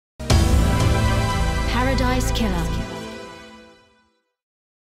Paradise Killer.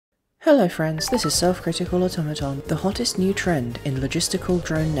 Hello friends, this is Self-Critical Automaton, the hottest new trend in logistical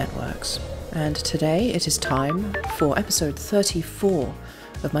drone networks. And today it is time for episode 34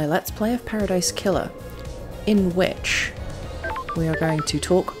 of my Let's Play of Paradise Killer, in which we are going to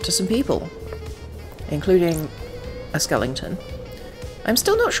talk to some people, including a skeleton. I'm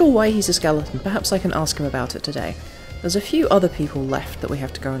still not sure why he's a skeleton, perhaps I can ask him about it today. There's a few other people left that we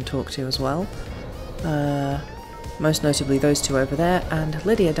have to go and talk to as well. Most notably those two over there, and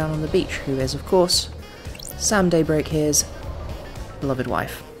Lydia down on the beach, who is, of course, Sam Daybreak here's beloved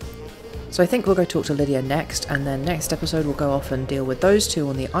wife. So I think we'll go talk to Lydia next, and then next episode we'll go off and deal with those two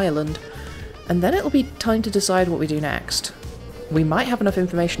on the island, and then it'll be time to decide what we do next. We might have enough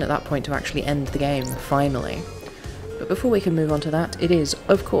information at that point to actually end the game, finally. But before we can move on to that, it is,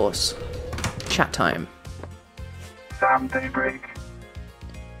 of course, chat time. Sam Daybreak.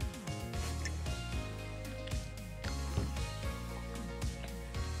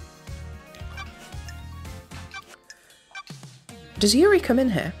 Does Yuri come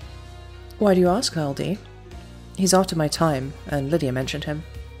in here? Why do you ask, LD? He's after my time, and Lydia mentioned him.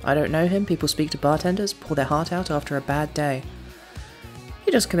 I don't know him, people speak to bartenders, pour their heart out after a bad day.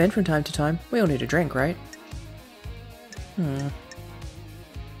 He does come in from time to time. We all need a drink, right?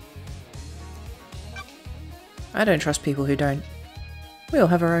 I don't trust people who don't. We all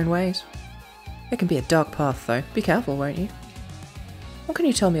have our own ways. It can be a dark path, though. Be careful, won't you? What can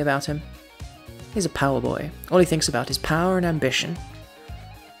you tell me about him? He's a power boy. All he thinks about is power and ambition.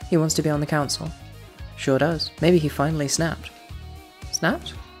 He wants to be on the council. Sure does. Maybe he finally snapped.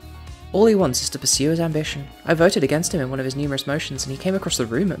 Snapped? All he wants is to pursue his ambition. I voted against him in one of his numerous motions and he came across the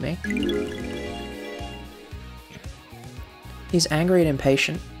room at me. He's angry and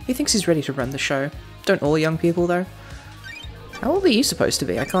impatient. He thinks he's ready to run the show. Don't all young people, though? How old are you supposed to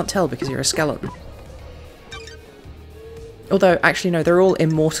be? I can't tell because you're a skeleton. Although, actually no, they're all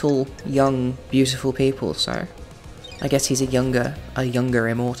immortal, young, beautiful people, so I guess he's a younger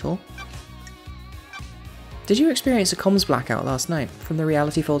immortal. Did you experience a comms blackout last night from the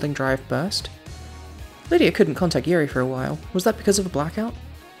reality folding drive burst? Lydia couldn't contact Yuri for a while. Was that because of a blackout?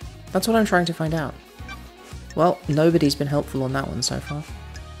 That's what I'm trying to find out. Well, nobody's been helpful on that one so far.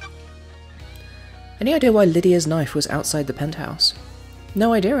 Any idea why Lydia's knife was outside the penthouse?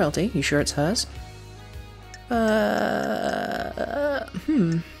 No idea, LD. You sure it's hers?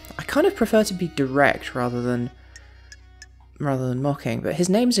 I kind of prefer to be direct rather than mocking, but his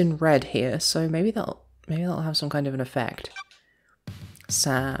name's in red here, so maybe that'll have some kind of an effect.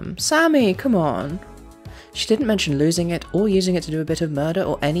 Sammy, come on. She didn't mention losing it or using it to do a bit of murder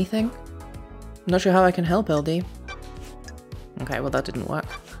or anything. I'm not sure how I can help, LD. Okay, well that didn't work.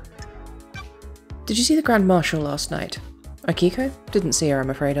 Did you see the Grand Marshal last night? Akiko? Didn't see her, I'm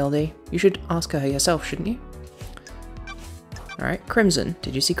afraid, LD. You should ask her yourself, shouldn't you? Alright, Crimson.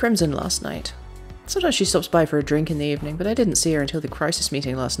 Did you see Crimson last night? Sometimes she stops by for a drink in the evening, but I didn't see her until the crisis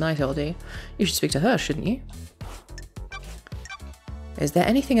meeting last night, LD. You should speak to her, shouldn't you? Is there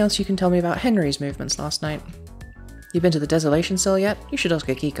anything else you can tell me about Henry's movements last night? You been to the Desolation Cell yet? You should ask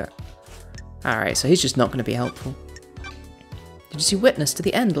Akiko. Alright, so he's just not going to be helpful. Did you see Witness to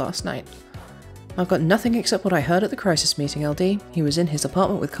the End last night? I've got nothing except what I heard at the crisis meeting, LD. He was in his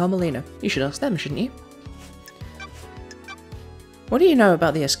apartment with Carmelina. You should ask them, shouldn't you? What do you know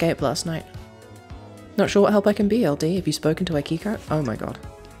about the escape last night? Not sure what help I can be, LD. Have you spoken to Akiko? Oh my god.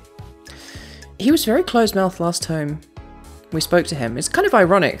 He was very closed-mouthed last time we spoke to him. It's kind of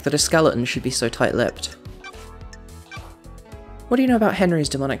ironic that a skeleton should be so tight-lipped. What do you know about Henry's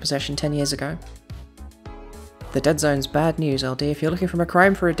demonic possession 10 years ago? The Dead Zone's bad news, LD. If you're looking for a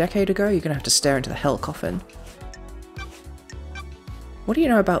crime for a decade ago, you're gonna have to stare into the hell coffin. What do you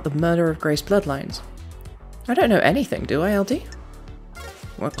know about the murder of Grace Bloodlines? I don't know anything, do I, LD?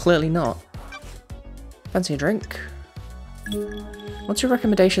 Well, clearly not. Fancy a drink? What's your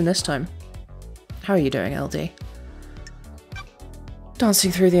recommendation this time? How are you doing, LD?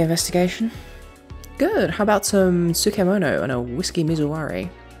 Dancing through the investigation. Good, how about some sukemono and a whiskey mizuwari?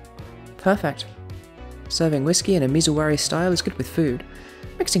 Perfect. Serving whiskey in a mizuwari style is good with food.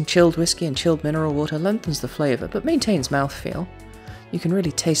 Mixing chilled whiskey and chilled mineral water lengthens the flavour, but maintains mouthfeel. You can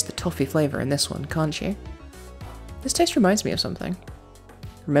really taste the toffee flavour in this one, can't you? This taste reminds me of something.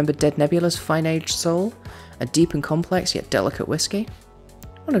 Remember Dead Nebula's Fine-Aged Soul? A deep and complex yet delicate whiskey?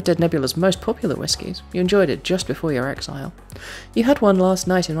 One of Dead Nebula's most popular whiskies. You enjoyed it just before your exile. You had one last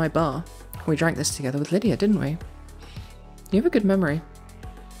night in my bar. We drank this together with Lydia, didn't we? You have a good memory.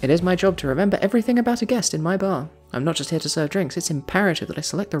 It is my job to remember everything about a guest in my bar. I'm not just here to serve drinks, it's imperative that I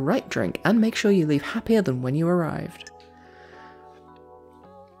select the right drink and make sure you leave happier than when you arrived.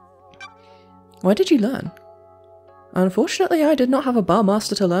 Where did you learn? Unfortunately, I did not have a bar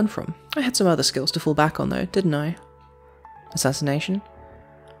master to learn from. I had some other skills to fall back on though, didn't I? Assassination?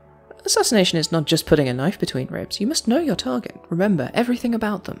 Assassination is not just putting a knife between ribs. You must know your target. Remember everything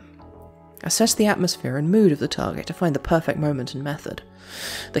about them. Assess the atmosphere and mood of the target to find the perfect moment and method.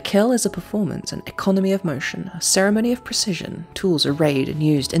 The kill is a performance, an economy of motion, a ceremony of precision. Tools are arrayed and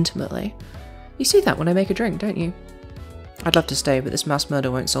used intimately. You see that when I make a drink, don't you? I'd love to stay, but this mass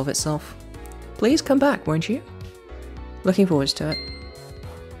murder won't solve itself. Please come back, won't you? Looking forward to it.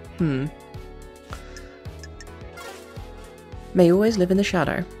 May you always live in the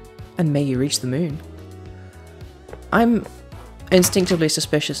shadow, and may you reach the moon. I'm instinctively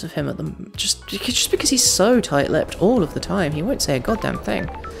suspicious of him at the just because he's so tight-lipped all of the time. He won't say a goddamn thing.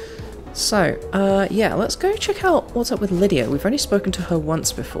 So, yeah, let's go check out what's up with Lydia. We've only spoken to her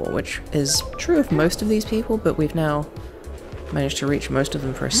once before, which is true of most of these people, but we've now managed to reach most of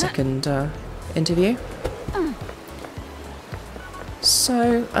them for a second interview.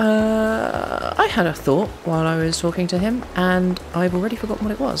 So, I had a thought while I was talking to him, and I've already forgotten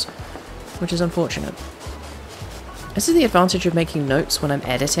what it was, which is unfortunate. This is the advantage of making notes when I'm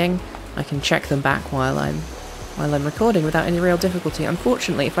editing. I can check them back while I'm recording without any real difficulty.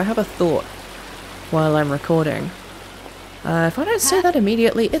 Unfortunately, if I have a thought while I'm recording, if I don't say that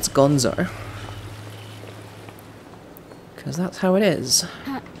immediately, it's gonzo. Because that's how it is.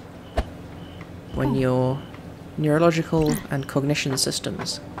 When your neurological and cognition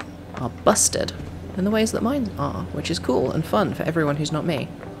systems are busted in the ways that mine are, which is cool and fun for everyone who's not me.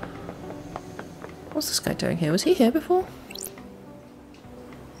 What's this guy doing here? Was he here before?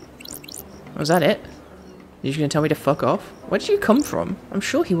 Was that it? You're just gonna tell me to fuck off? Where did you come from? I'm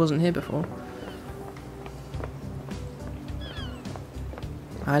sure he wasn't here before.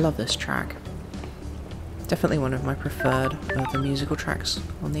 I love this track. Definitely one of my preferred of the musical tracks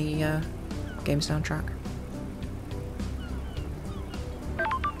on the game soundtrack.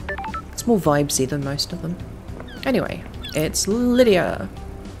 It's more vibesy than most of them. Anyway, it's Lydia.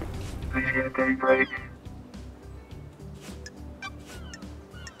 Daybreak.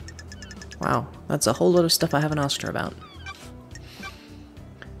 Wow, that's a whole lot of stuff I haven't asked her about.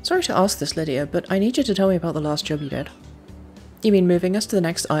 Sorry to ask this, Lydia, but I need you to tell me about the last job you did. You mean moving us to the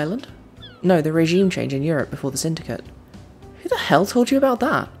next island? No, the regime change in Europe before the Syndicate. Who the hell told you about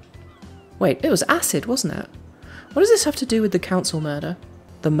that? Wait, it was acid, wasn't it? What does this have to do with the council murder?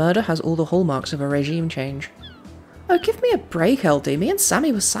 The murder has all the hallmarks of a regime change. Oh, give me a break, LD. Me and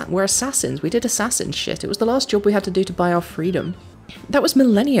Sammy were assassins. We did assassin shit. It was the last job we had to do to buy our freedom. That was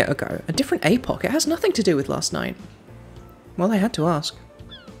millennia ago. A different epoch. It has nothing to do with last night. Well, I had to ask.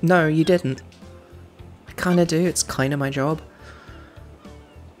 No, you didn't. I kinda do. It's kinda my job.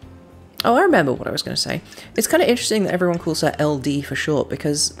 Oh, I remember what I was going to say. It's kind of interesting that everyone calls her LD for short,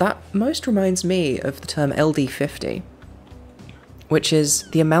 because that most reminds me of the term LD50, which is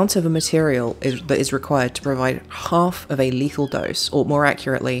the amount of a material that is required to provide half of a lethal dose, or more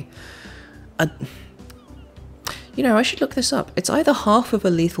accurately, you know, I should look this up. It's either half of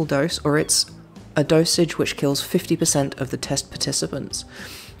a lethal dose, or it's a dosage which kills 50% of the test participants.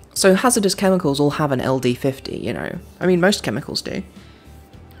 So hazardous chemicals all have an LD50, you know. I mean, most chemicals do.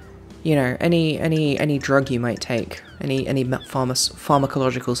 You know, any drug you might take, any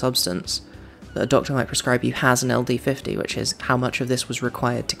pharmacological substance that a doctor might prescribe you has an LD50, which is how much of this was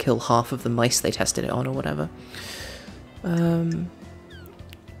required to kill half of the mice they tested it on, or whatever.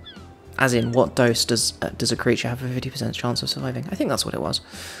 As in, what dose does a creature have a 50% chance of surviving? I think that's what it was.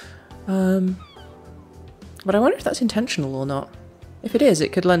 But I wonder if that's intentional or not. If it is,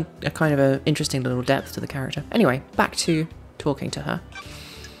 it could lend a kind of a interesting little depth to the character. Anyway, back to talking to her.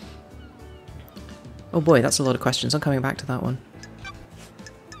 Oh boy, that's a lot of questions. I'm coming back to that one.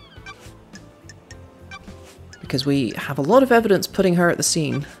 Because we have a lot of evidence putting her at the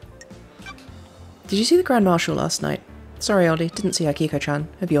scene. Did you see the Grand Marshal last night? Sorry, Ollie, didn't see Akiko-chan.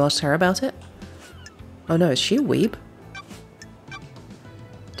 Have you asked her about it? Oh no, is she a weeb?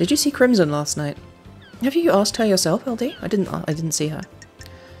 Did you see Crimson last night? Have you asked her yourself, LD? I didn't see her.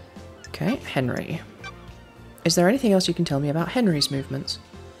 Okay, Henry. Is there anything else you can tell me about Henry's movements?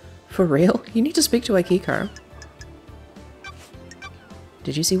 For real? You need to speak to Akiko.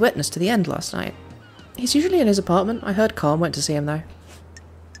 Did you see Witness to the End last night? He's usually in his apartment. I heard Calm went to see him though.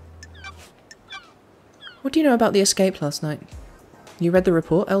 What do you know about the escape last night? You read the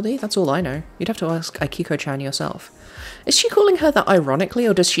report, LD? That's all I know. You'd have to ask Akiko-chan yourself. Is she calling her that ironically,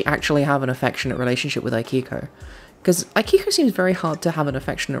 or does she actually have an affectionate relationship with Akiko? Because Akiko seems very hard to have an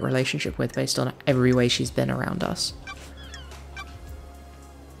affectionate relationship with based on every way she's been around us.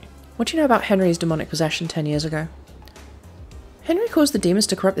 What do you know about Henry's demonic possession 10 years ago? Henry caused the demons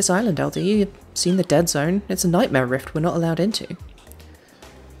to corrupt this island, LD. You've seen the dead zone. It's a nightmare rift we're not allowed into.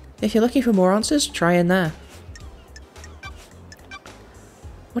 If you're looking for more answers, try in there.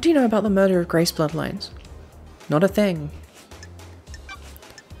 What do you know about the murder of Grace bloodlines? Not a thing.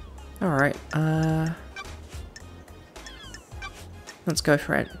 Alright, let's go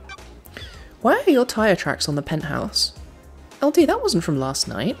for it. Why are your tyre tracks on the penthouse? LD, that wasn't from last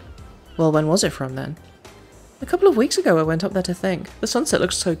night. Well, when was it from then? A couple of weeks ago I went up there to think. The sunset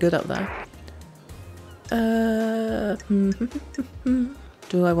looks so good up there.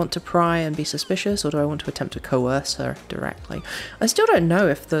 Do I want to pry and be suspicious, or do I want to attempt to coerce her directly? I still don't know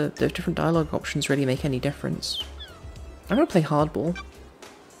if the different dialogue options really make any difference. I'm gonna play hardball.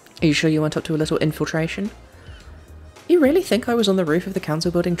 Are you sure you went up to a little infiltration? You really think I was on the roof of the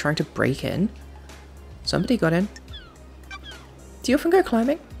council building trying to break in? Somebody got in. Do you often go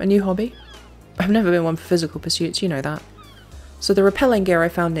climbing? A new hobby? I've never been one for physical pursuits, you know that. So the rappelling gear I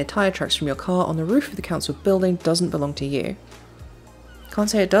found near tyre tracks from your car on the roof of the council building doesn't belong to you. Can't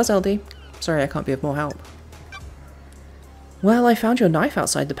say it does, LD. Sorry I can't be of more help. Well, I found your knife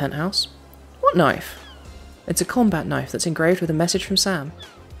outside the penthouse. What knife? It's a combat knife that's engraved with a message from Sam.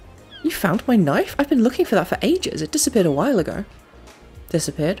 You found my knife? I've been looking for that for ages. It disappeared a while ago.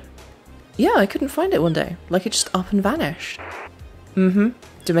 Disappeared? Yeah, I couldn't find it one day. Like it just up and vanished.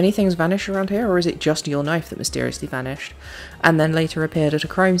 Do many things vanish around here, or is it just your knife that mysteriously vanished, and then later appeared at a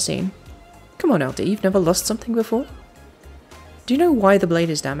crime scene? Come on, LD, you've never lost something before? Do you know why the blade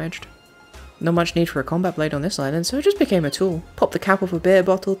is damaged? Not much need for a combat blade on this island, so it just became a tool. Pop the cap off a beer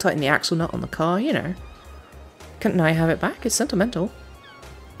bottle, tighten the axle nut on the car, you know. Couldn't I have it back? It's sentimental.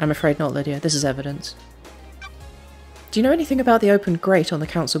 I'm afraid not, Lydia. This is evidence. Do you know anything about the open grate on the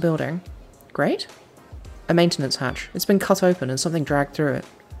council building? Grate? A maintenance hatch. It's been cut open and something dragged through it.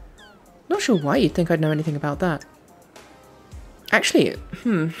 Not sure why you'd think I'd know anything about that. Actually,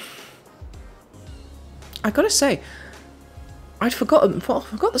 I gotta say, I'd forgot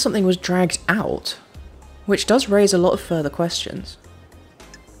that something was dragged out, which does raise a lot of further questions.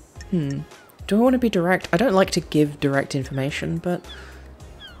 Do I want to be direct? I don't like to give direct information, but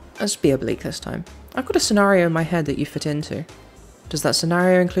let's be oblique this time. I've got a scenario in my head that you fit into. Does that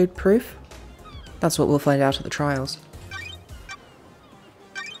scenario include proof? That's what we'll find out at the trials.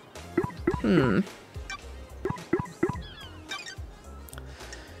 I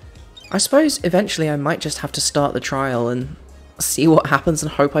suppose eventually I might just have to start the trial and see what happens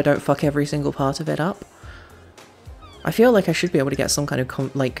and hope I don't fuck every single part of it up. I feel like I should be able to get some kind of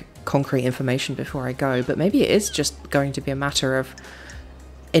concrete information before I go, but maybe it is just going to be a matter of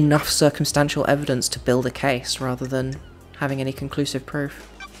enough circumstantial evidence to build a case rather than having any conclusive proof.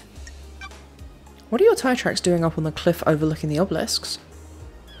 What are your tyre tracks doing up on the cliff overlooking the obelisks?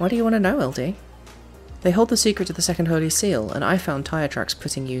 Why do you want to know, LD? They hold the secret to the Second Holy Seal, and I found tyre tracks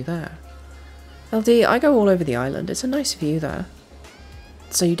putting you there. LD, I go all over the island. It's a nice view there.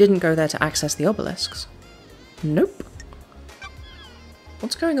 So you didn't go there to access the obelisks? Nope.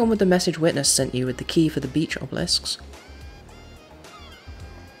 What's going on with the message Witness sent you with the key for the beach obelisks?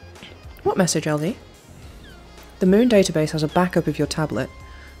 What message, LD? The Moon database has a backup of your tablet.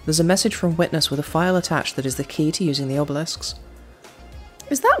 There's a message from Witness with a file attached that is the key to using the obelisks.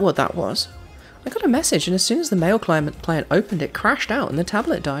 Is that what that was? I got a message, and as soon as the mail client opened, it crashed out and the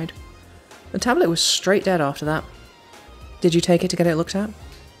tablet died. The tablet was straight dead after that. Did you take it to get it looked at?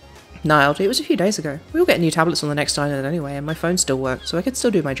 No, LD, it was a few days ago. We all get new tablets on the next island anyway, and my phone still worked, so I could still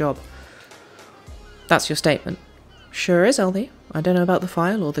do my job. That's your statement. Sure is, LD. I don't know about the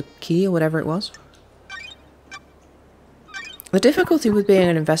file or the key or whatever it was. The difficulty with being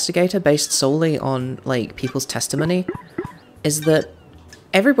an investigator based solely on, like, people's testimony is that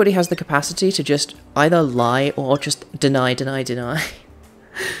everybody has the capacity to just either lie or just deny.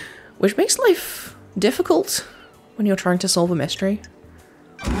 Which makes life difficult when you're trying to solve a mystery.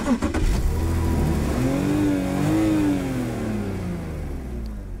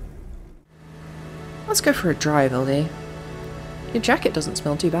 Let's go for a drive, LD. Your jacket doesn't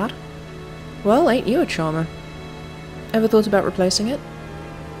smell too bad. Well, ain't you a charmer? Ever thought about replacing it?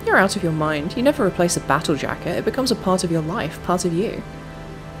 You're out of your mind. You never replace a battle jacket. It becomes a part of your life, part of you.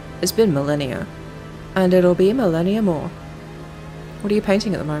 It's been millennia. And it'll be millennia more. What are you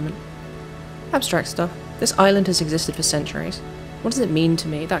painting at the moment? Abstract stuff. This island has existed for centuries. What does it mean to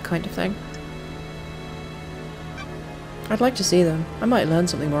me? That kind of thing. I'd like to see them. I might learn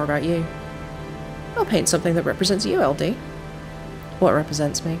something more about you. I'll paint something that represents you, LD. What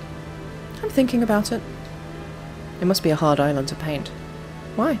represents me? I'm thinking about it. It must be a hard island to paint.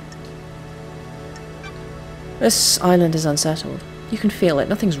 Why? This island is unsettled. You can feel it.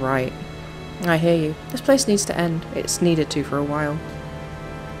 Nothing's right. I hear you. This place needs to end. It's needed to for a while.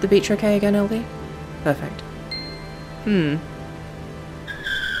 The beach okay again, LD? Perfect.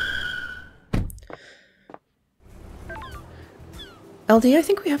 LD, I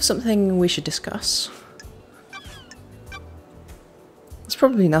think we have something we should discuss. It's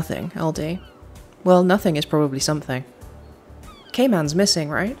probably nothing, LD. Well, nothing is probably something. K-Man's missing,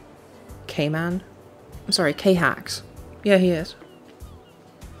 right? K-Man? I'm sorry, K-Hacks. Yeah, he is.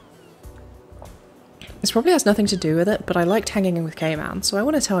 This probably has nothing to do with it, but I liked hanging in with K-Man, so I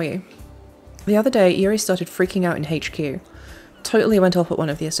want to tell you. The other day, Yuri started freaking out in HQ. Totally went off at one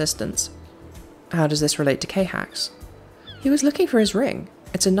of the assistants. How does this relate to K-Hacks? He was looking for his ring.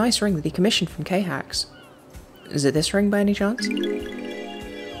 It's a nice ring that he commissioned from K-Hacks. Is it this ring by any chance?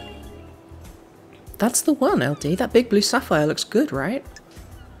 That's the one, LD. That big blue sapphire looks good, right?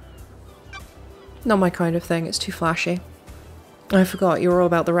 Not my kind of thing. It's too flashy. I forgot. You were all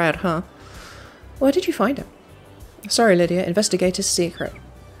about the red, huh? Where did you find it? Sorry, Lydia. Investigator's secret.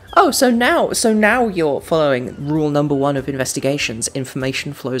 Oh, so now you're following rule number 1 of investigations.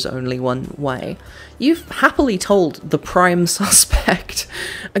 Information flows only one way. You've happily told the prime suspect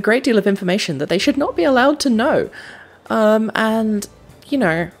a great deal of information that they should not be allowed to know. And, you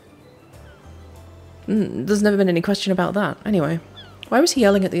know, there's never been any question about that. Anyway, why was he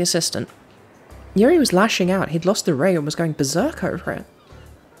yelling at the assistant? Yuri was lashing out. He'd lost the ring and was going berserk over it.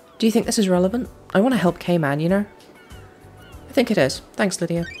 Do you think this is relevant? I want to help K-Man, you know? I think it is. Thanks,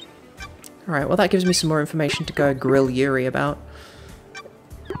 Lydia. Alright, well that gives me some more information to go grill Yuri about.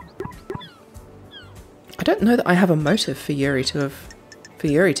 I don't know that I have a motive for Yuri to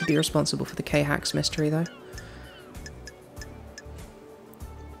be responsible for the K-Hacks mystery, though.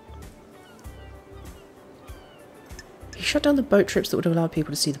 He shut down the boat trips that would have allowed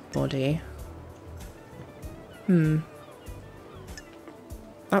people to see the body.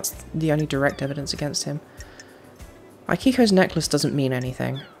 That's the only direct evidence against him. Akiko's necklace doesn't mean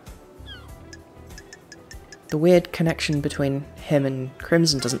anything. The weird connection between him and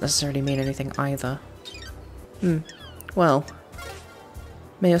Crimson doesn't necessarily mean anything either. Well.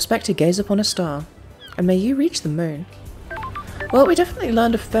 May your spectre gaze upon a star, and may you reach the moon. Well, we definitely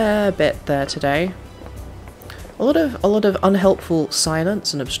learned a fair bit there today. A lot of unhelpful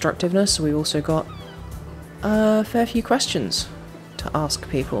silence and obstructiveness. We also got a fair few questions to ask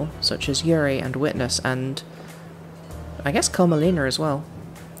people, such as Yuri and Witness, and I guess Carmelina as well.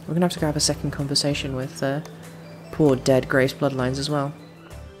 We're gonna have to go have a second conversation with poor dead Grace Bloodlines as well.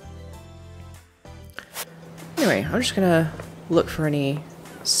 Anyway, I'm just gonna look for any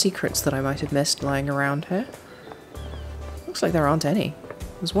secrets that I might have missed lying around here. Looks like there aren't any.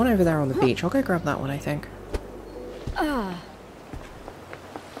 There's one over there on the beach. I'll go grab that one, I think.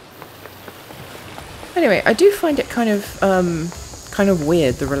 Anyway, I do find it kind of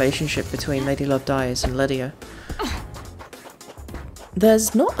weird, the relationship between Lady Love Dies and Lydia.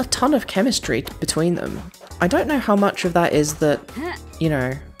 There's not a ton of chemistry between them. I don't know how much of that is that, you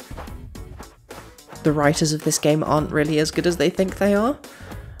know, the writers of this game aren't really as good as they think they are,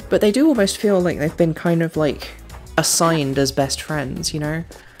 but they do almost feel like they've been kind of, like, assigned as best friends, you know?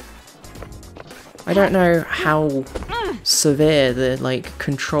 I don't know how severe the, like,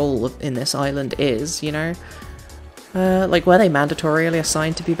 control in this island is, you know? Like, were they mandatorily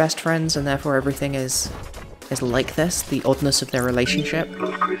assigned to be best friends and therefore everything is like this? The oddness of their relationship?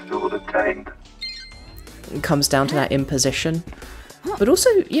 It comes down to that imposition. But also,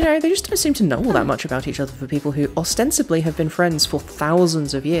 you know, they just don't seem to know all that much about each other for people who ostensibly have been friends for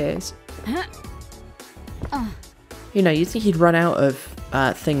thousands of years. You know, you'd think he'd run out of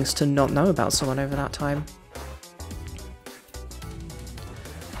things to not know about someone over that time.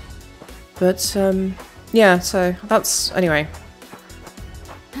 But, yeah, so that's... anyway.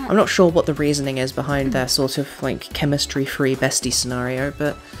 I'm not sure what the reasoning is behind their sort of, like, chemistry-free bestie scenario,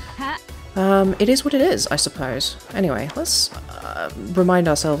 but... it is what it is, I suppose. Anyway, let's remind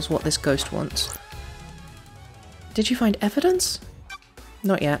ourselves what this ghost wants. Did you find evidence?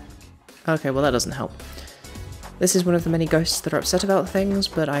 Not yet. Okay, well that doesn't help. This is one of the many ghosts that are upset about things,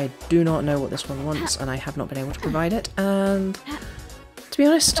 but I do not know what this one wants, and I have not been able to provide it, and... to be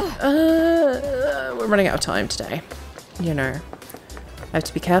honest, we're running out of time today. You know, I have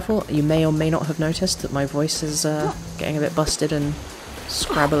to be careful. You may or may not have noticed that my voice is getting a bit busted and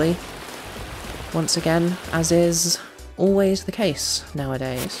scrabbly. Once again, as is always the case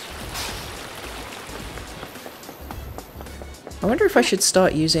nowadays. I wonder if I should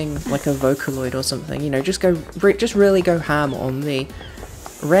start using like a Vocaloid or something, you know, just really go ham on the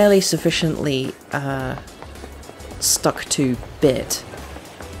rarely sufficiently stuck to bit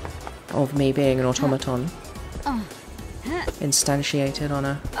of me being an automaton. instantiated on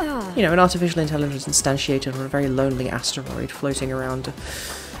a, you know, an artificial intelligence instantiated on a very lonely asteroid floating around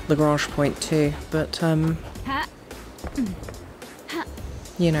Lagrange point 2, but,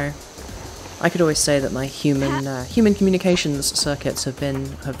 you know, I could always say that my human communications circuits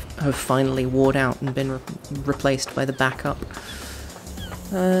have finally worn out and been replaced by the backup,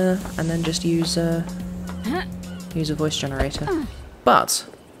 and then just use a voice generator. But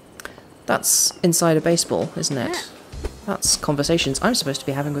that's inside a baseball, isn't it? That's conversations I'm supposed to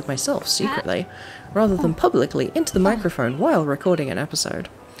be having with myself secretly, rather than publicly into the microphone while recording an episode.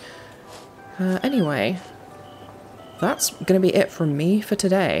 Anyway, that's going to be it from me for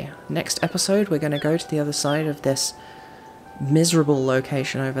today. Next episode, we're going to go to the other side of this miserable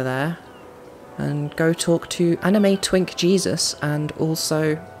location over there and go talk to Anime Twink Jesus and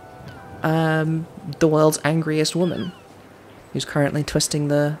also the world's angriest woman, who's currently twisting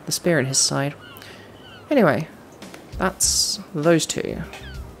the spear in his side. Anyway, that's those two.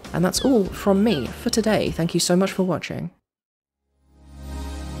 And that's all from me for today. Thank you so much for watching.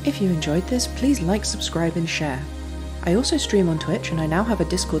 If you enjoyed this, please like, subscribe and share. I also stream on Twitch and I now have a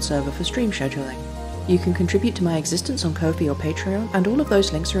Discord server for stream scheduling. You can contribute to my existence on Ko-fi or Patreon, and all of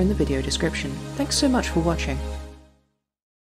those links are in the video description. Thanks so much for watching.